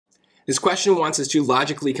This question wants us to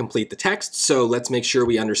logically complete the text, so let's make sure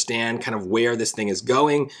we understand kind of where this thing is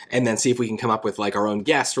going, and then see if we can come up with like our own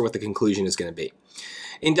guess for what the conclusion is going to be.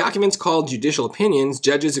 In documents called judicial opinions,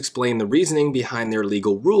 judges explain the reasoning behind their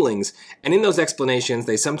legal rulings, and in those explanations,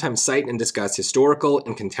 they sometimes cite and discuss historical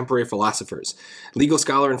and contemporary philosophers. Legal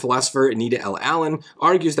scholar and philosopher Anita L. Allen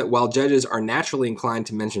argues that while judges are naturally inclined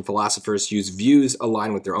to mention philosophers whose views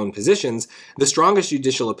align with their own positions, the strongest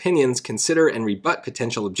judicial opinions consider and rebut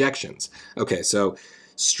potential objections. Okay, so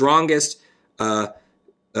strongest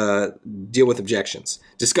deal with objections.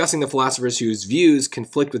 Discussing the philosophers whose views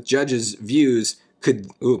conflict with judges' views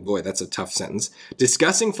could, oh boy, that's a tough sentence.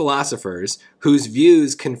 Discussing philosophers whose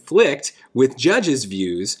views conflict with judges'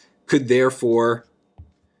 views could therefore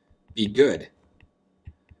be good,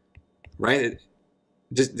 right?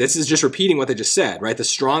 This is just repeating what they just said, right? The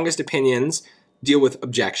strongest opinions deal with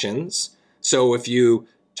objections. So if you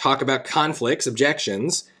talk about conflicts,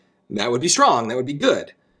 objections, that would be strong, that would be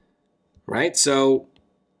good, right? So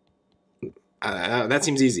that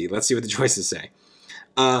seems easy. Let's see what the choices say.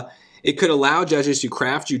 It could allow judges to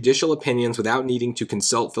craft judicial opinions without needing to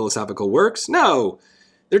consult philosophical works. No,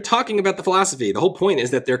 they're talking about the philosophy. The whole point is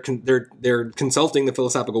that they're consulting the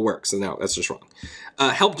philosophical works. So no, that's just wrong.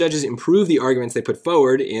 Help judges improve the arguments they put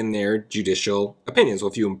forward in their judicial opinions. Well,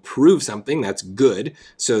 if you improve something, that's good.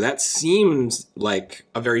 So that seems like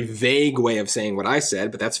a very vague way of saying what I said,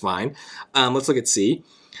 but that's fine. Let's look at C.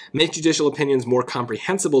 Make judicial opinions more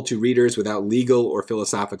comprehensible to readers without legal or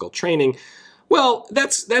philosophical training. Well,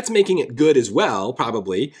 that's making it good as well,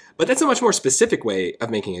 probably, but that's a much more specific way of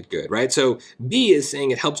making it good, right? So B is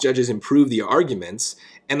saying it helps judges improve the arguments,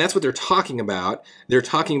 and that's what they're talking about. They're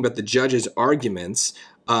talking about the judges' arguments,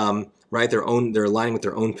 right? They're aligning with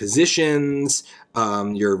their own positions.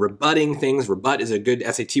 You're rebutting things. Rebut is a good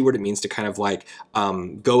SAT word. It means to kind of like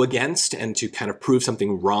go against and to kind of prove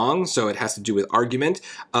something wrong. So it has to do with argument.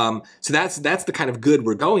 So that's the kind of good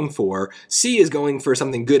we're going for. C is going for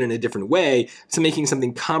something good in a different way, so making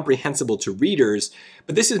something comprehensible to readers.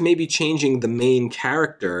 But this is maybe changing the main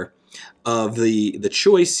character of the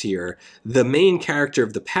choice here. The main character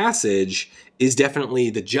of the passage is definitely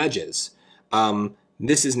the judges.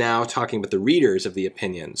 This is now talking about the readers of the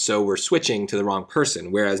opinion, so we're switching to the wrong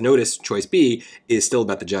person, whereas notice choice B is still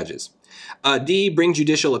about the judges. D, bring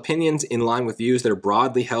judicial opinions in line with views that are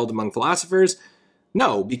broadly held among philosophers.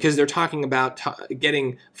 No, because they're talking about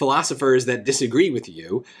getting philosophers that disagree with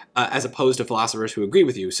you as opposed to philosophers who agree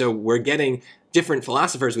with you. So we're getting different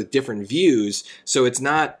philosophers with different views, so it's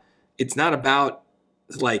not about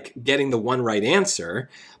like getting the one right answer.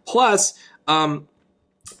 Plus,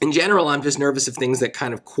 in general, I'm just nervous of things that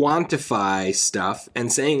kind of quantify stuff,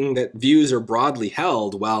 and saying that views are broadly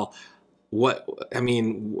held. Well,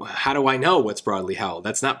 how do I know what's broadly held?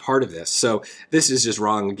 That's not part of this. So this is just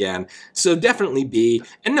wrong again. So definitely B.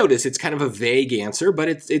 And notice it's kind of a vague answer, but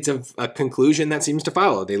it's a conclusion that seems to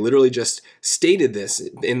follow. They literally just stated this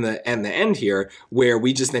in the end here, where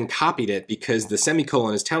we just then copied it because the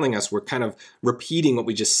semicolon is telling us we're kind of repeating what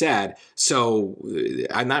we just said. So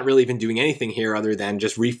I'm not really even doing anything here other than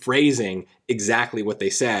just rephrasing exactly what they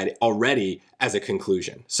said already as a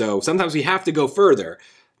conclusion. So sometimes we have to go further.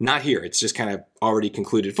 Not here. It's just kind of already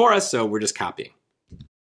concluded for us, so we're just copying.